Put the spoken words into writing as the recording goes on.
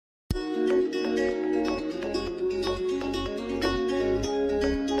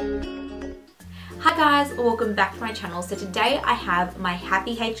guys, welcome back to my channel. So today I have my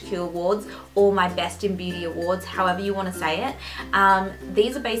HappyHQ awards, or my Best in Beauty awards, however you want to say it.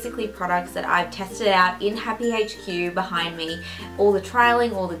 These are basically products that I've tested out in HappyHQ behind me. All the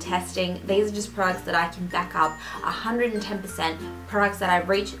trialing, all the testing, these are just products that I can back up 110%, products that I've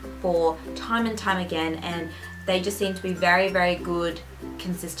reached for time and time again, and they just seem to be very, very good,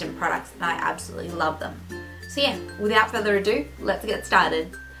 consistent products, and I absolutely love them. So yeah, without further ado, let's get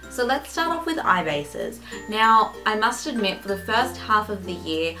started. So let's start off with eye bases. Now, I must admit, for the first half of the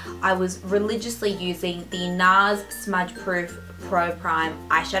year, I was religiously using the NARS Smudge Proof Pro Prime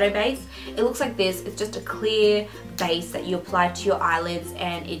eyeshadow base. It looks like this. It's just a clear base that you apply to your eyelids,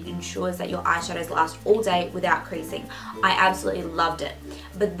 and it ensures that your eyeshadows last all day without creasing. I absolutely loved it.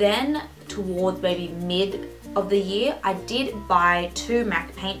 But then towards maybe mid of the year, I did buy 2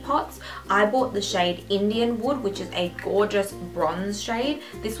 MAC paint pots. I bought the shade Indian Wood, which is a gorgeous bronze shade.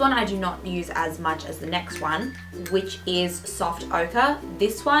 This one I do not use as much as the next one, which is Soft Ochre.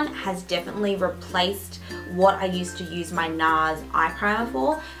 This one has definitely replaced what I used to use my NARS eye primer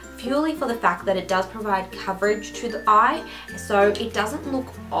for, purely for the fact that it does provide coverage to the eye, so it doesn't look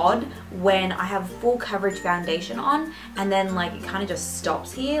odd when I have full coverage foundation on and then like it kind of just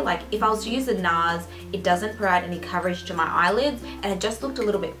stops here. Like if I was to use the NARS, it doesn't provide any coverage to my eyelids and it just looked a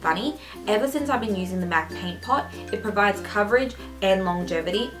little bit funny. Ever since I've been using the MAC paint pot, it provides coverage and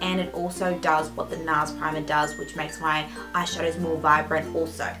longevity, and it also does what the NARS primer does, which makes my eyeshadows more vibrant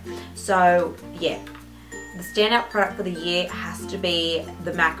also. So yeah, the standout product for the year has to be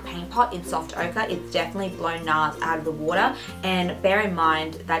the MAC paint pot in Soft Ochre. It's definitely blown NARS out of the water, and bear in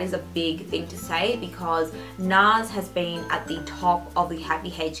mind that is a big thing to say because NARS has been at the top of the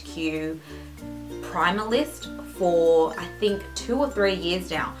HappyHQ primer list for I think 2 or 3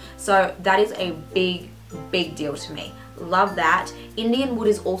 years now, so that is a big deal to me. Love that. Indian Wood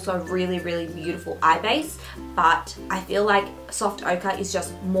is also a really beautiful eye base, but I feel like Soft Ochre is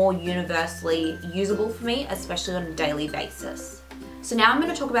just more universally usable for me, especially on a daily basis. So now I'm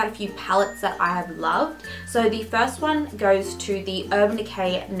going to talk about a few palettes that I have loved. So the first one goes to the Urban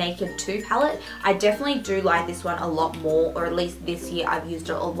Decay Naked 2 palette. I definitely do like this one a lot more, or at least this year I've used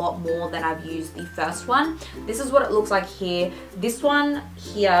it a lot more than I've used the first one. This is what it looks like here. This one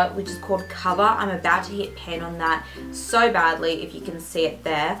here, which is called Cover, I'm about to hit pan on that so badly if you can see it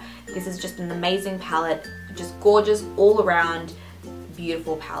there. This is just an amazing palette, just gorgeous all around,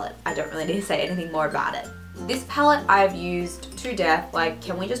 beautiful palette. I don't really need to say anything more about it. This palette I have used to death. Like,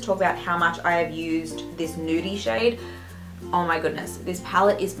 can we just talk about how much I have used this nudie shade? Oh my goodness, this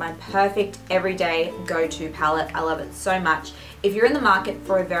palette is my perfect everyday go-to palette. I love it so much. If you're in the market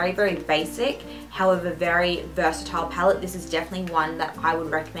for a very basic, however very versatile palette, this is definitely one that I would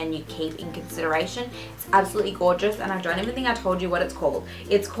recommend you keep in consideration. It's absolutely gorgeous, and I don't even think I told you what it's called.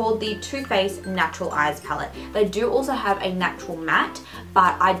 It's called the Too Faced Natural Eyes palette. They do also have a natural matte,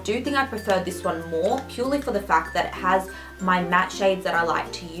 but I do think I prefer this one more, purely for the fact that it has my matte shades that I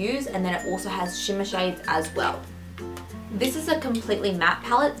like to use, and then it also has shimmer shades as well. This is a completely matte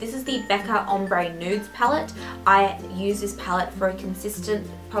palette. This is the Becca Ombre Nudes palette. I use this palette for a consistent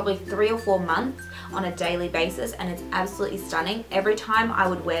probably 3 or 4 months on a daily basis, and it's absolutely stunning. Every time I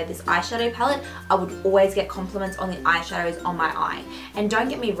would wear this eyeshadow palette, I would always get compliments on the eyeshadows on my eye. And don't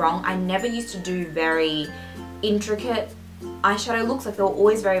get me wrong, I never used to do very intricate eyeshadow looks. Like they were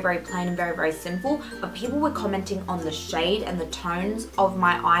always very plain and very simple, but people were commenting on the shade and the tones of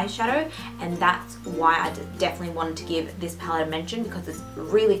my eyeshadow, and that's why I definitely wanted to give this palette a mention, because it's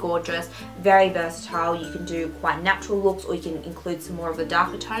really gorgeous, very versatile. You can do quite natural looks, or you can include some more of the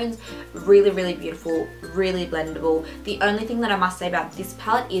darker tones. Really beautiful, really blendable. The only thing that I must say about this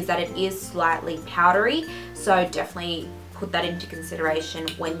palette is that it is slightly powdery, so definitely put that into consideration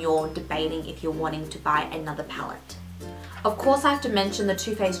when you're debating if you're wanting to buy another palette. Of course, I have to mention the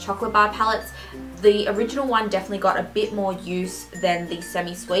Too Faced Chocolate Bar palettes. The original one definitely got a bit more use than the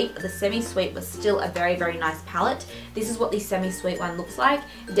Semi-Sweet. The Semi-Sweet was still a very nice palette. This is what the Semi-Sweet one looks like.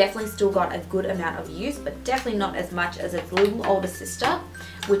 Definitely still got a good amount of use, but definitely not as much as its little older sister,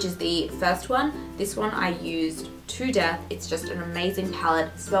 which is the first one. This one I used to death. It's just an amazing palette.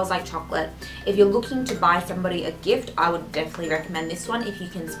 It smells like chocolate. If you're looking to buy somebody a gift, I would definitely recommend this one if you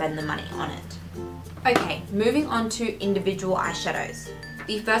can spend the money on it. Okay, moving on to individual eyeshadows.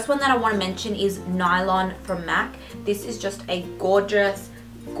 The first one that I want to mention is Nylon from MAC. This is just a gorgeous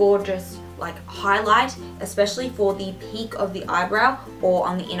like highlight, especially for the peak of the eyebrow or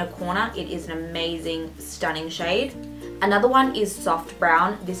on the inner corner. It is an amazing, stunning shade. Another one is Soft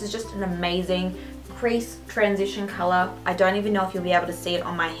Brown. This is just an amazing crease transition color. I don't even know if you'll be able to see it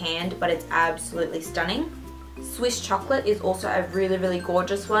on my hand, but it's absolutely stunning. Swiss Chocolate is also a really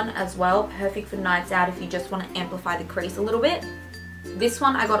gorgeous one as well. Perfect for nights out if you just want to amplify the crease a little bit. This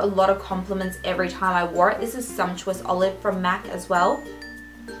one I got a lot of compliments every time I wore it. This is Sumptuous Olive from MAC as well.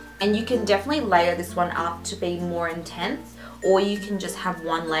 And you can definitely layer this one up to be more intense, or you can just have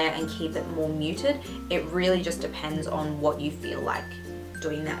one layer and keep it more muted. It really just depends on what you feel like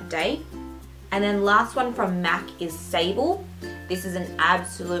doing that day. And then last one from MAC is Sable. This is an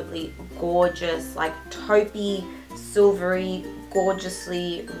absolutely gorgeous, like taupey, silvery,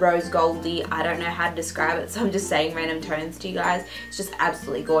 gorgeously rose goldy. I don't know how to describe it, so I'm just saying random tones to you guys. It's just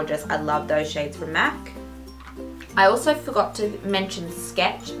absolutely gorgeous. I love those shades from MAC. I also forgot to mention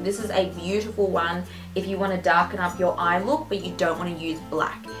Sketch. This is a beautiful one if you want to darken up your eye look but you don't want to use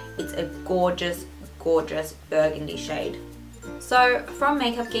black. It's a gorgeous burgundy shade. So from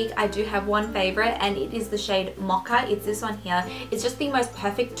Makeup Geek, I do have one favorite, and it is the shade Mocha. It's this one here. It's just the most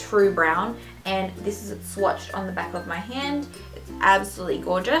perfect true brown, and this is it swatched on the back of my hand. It's absolutely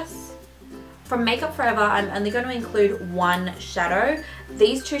gorgeous. From Makeup Forever, I'm only going to include one shadow.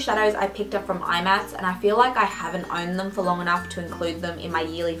 These two shadows I picked up from IMATS, and I feel like I haven't owned them for long enough to include them in my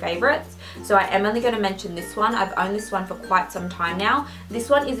yearly favorites. So I am only going to mention this one. I've owned this one for quite some time now. This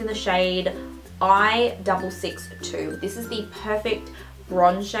one is in the shade I662. This is the perfect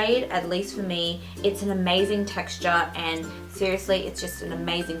bronze shade, at least for me. It's an amazing texture, and seriously, it's just an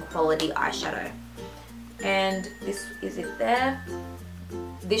amazing quality eyeshadow. And this is it there.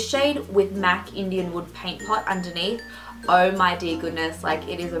 This shade with MAC Indian Wood Paint Pot underneath, oh my dear goodness, like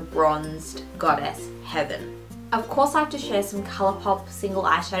it is a bronzed goddess heaven. Of course, I have to share some ColourPop single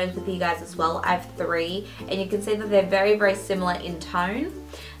eyeshadows with you guys as well. I have 3, and you can see that they're very similar in tone.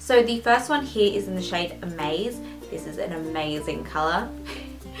 So the first one here is in the shade Amaze. This is an amazing colour.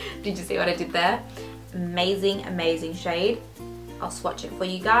 Did you see what I did there? Amazing shade. I'll swatch it for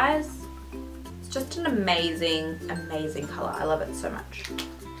you guys. It's just an amazing colour. I love it so much.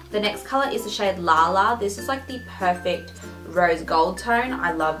 The next colour is the shade Lala. This is like the perfect rose gold tone.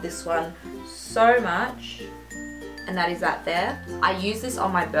 I love this one so much. And that is that there. I used this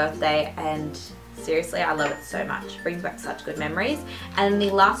on my birthday, and seriously, I love it so much. It brings back such good memories. And the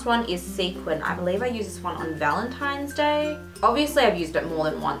last one is Sequin. I believe I used this one on Valentine's Day. Obviously, I've used it more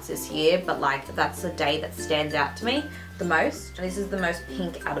than once this year, but like that's the day that stands out to me the most. This is the most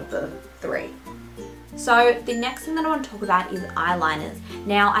pink out of the 3. So the next thing that I want to talk about is eyeliners.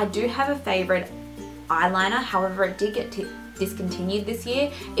 Now, I do have a favorite eyeliner, however, it did get discontinued this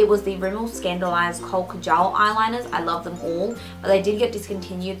year. It was the Rimmel Scandalized Kohl Kajal eyeliners. I love them all, but they did get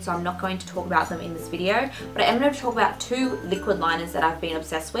discontinued, so I'm not going to talk about them in this video. But I am going to talk about 2 liquid liners that I've been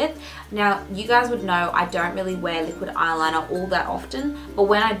obsessed with. Now, you guys would know I don't really wear liquid eyeliner all that often, but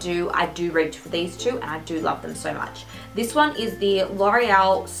when I do reach for these 2, and I do love them so much. This one is the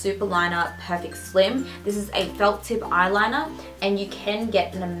L'Oreal Super Liner Perfect Slim. This is a felt tip eyeliner, and you can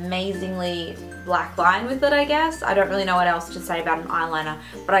get an amazingly black line with it, I guess. I don't really know what else to say about an eyeliner,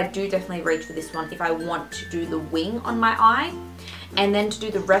 but I do definitely reach for this one if I want to do the wing on my eye. And then to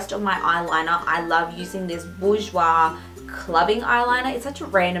do the rest of my eyeliner, I love using this Bourjois Clubbing eyeliner. It's such a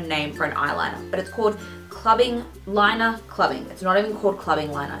random name for an eyeliner, but it's called Liner Clubbing. It's not even called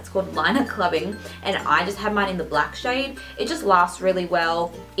Clubbing Liner, it's called Liner Clubbing, and I just have mine in the black shade. It just lasts really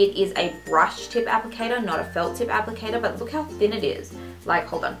well. It is a brush tip applicator, not a felt tip applicator, but look how thin it is. Like,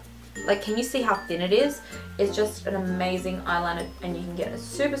 hold on. Like, can you see how thin it is? It's just an amazing eyeliner, and you can get a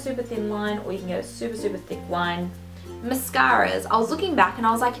super thin line, or you can get a super thick line. Mascaras. I was looking back and I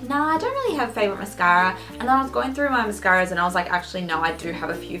was like, nah, I don't really have a favorite mascara. And then I was going through my mascaras and I was like, actually no, I do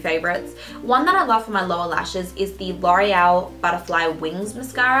have a few favorites. One that I love for my lower lashes is the L'Oreal Butterfly Wings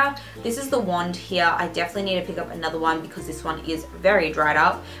mascara. This is the wand here. I definitely need to pick up another one because this one is very dried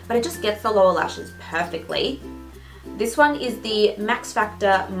up, but it just gets the lower lashes perfectly. This one is the Max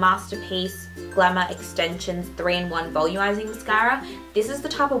Factor Masterpiece Glamour Extensions 3-in-1 Volumizing Mascara. This is the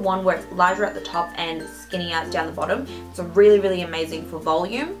type of one where it's larger at the top and skinnier down the bottom. It's really amazing for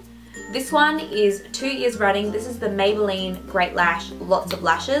volume. This one is 2 years running. This is the Maybelline Great Lash Lots of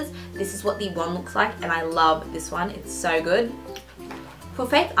Lashes. This is what the wand looks like, and I love this one. It's so good. For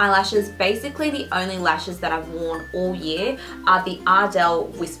fake eyelashes, basically the only lashes that I've worn all year are the Ardell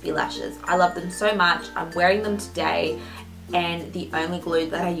Wispy Lashes. I love them so much. I'm wearing them today, and the only glue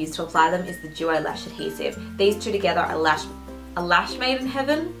that I use to apply them is the Duo Lash Adhesive. These two together are a lash made in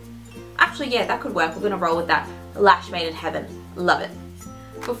heaven. Actually, yeah, that could work. We're gonna roll with that. Lash made in heaven. Love it.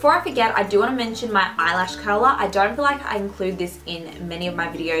 Before I forget, I do want to mention my eyelash curler. I don't feel like I include this in many of my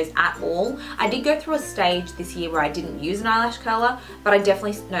videos at all. I did go through a stage this year where I didn't use an eyelash curler, but I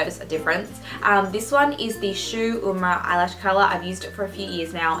definitely noticed a difference. This one is the Shu Umbra eyelash curler. I've used it for a few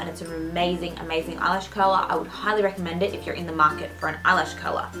years now and it's an amazing, amazing eyelash curler. I would highly recommend it if you're in the market for an eyelash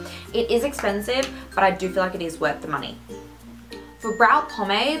curler. It is expensive, but I do feel like it is worth the money. For brow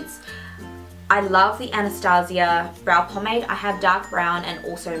pomades, I love the Anastasia brow pomade. I have dark brown and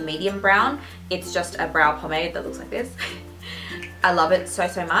also medium brown. It's just a brow pomade that looks like this. I love it so,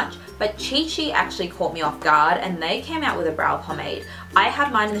 so much. But Chi Chi actually caught me off guard and they came out with a brow pomade. I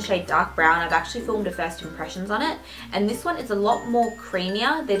have mine in the shade dark brown. I've actually filmed a first impressions on it. And this one is a lot more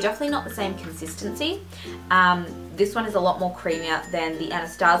creamier. They're definitely not the same consistency. This one is a lot more creamier than the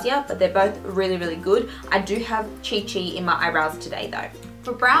Anastasia, but they're both really, really good. I do have Chi Chi in my eyebrows today though.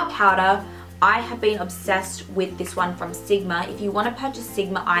 For brow powder, I have been obsessed with this one from Sigma. If you want to purchase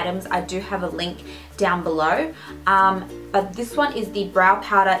Sigma items, I do have a link down below. But this one is the brow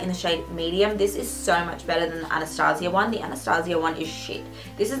powder in the shade medium. This is so much better than the Anastasia one. The Anastasia one is shit.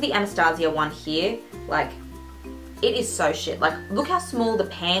 This is the Anastasia one here. Like, it is so shit. Like, look how small the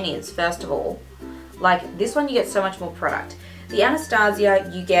pan is, first of all. Like, this one you get so much more product. The Anastasia,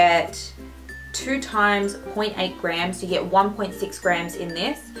 you get 2 times 0.8 grams. You get 1.6 grams in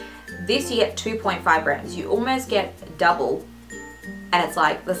this. This you get 2.5 grams. You almost get double and it's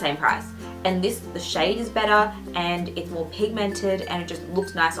like the same price. And this, the shade is better and it's more pigmented and it just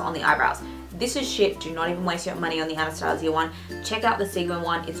looks nicer on the eyebrows. This is shit. Do not even waste your money on the Anastasia one. Check out the Sigma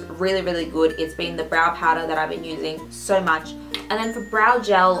one. It's really, really good. It's been the brow powder that I've been using so much. And then for brow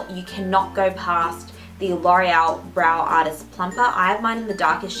gel, you cannot go past the L'Oreal Brow Artist Plumper. I have mine in the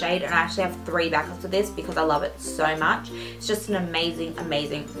darkest shade and I actually have 3 backups of this because I love it so much. It's just an amazing,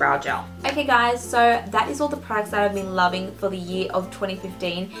 amazing brow gel. Okay guys, so that is all the products that I've been loving for the year of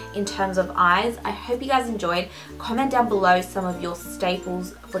 2015 in terms of eyes. I hope you guys enjoyed. Comment down below some of your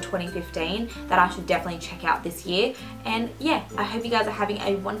staples for 2015 that I should definitely check out this year. And yeah, I hope you guys are having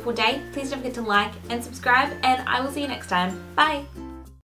a wonderful day. Please don't forget to like and subscribe and I will see you next time. Bye!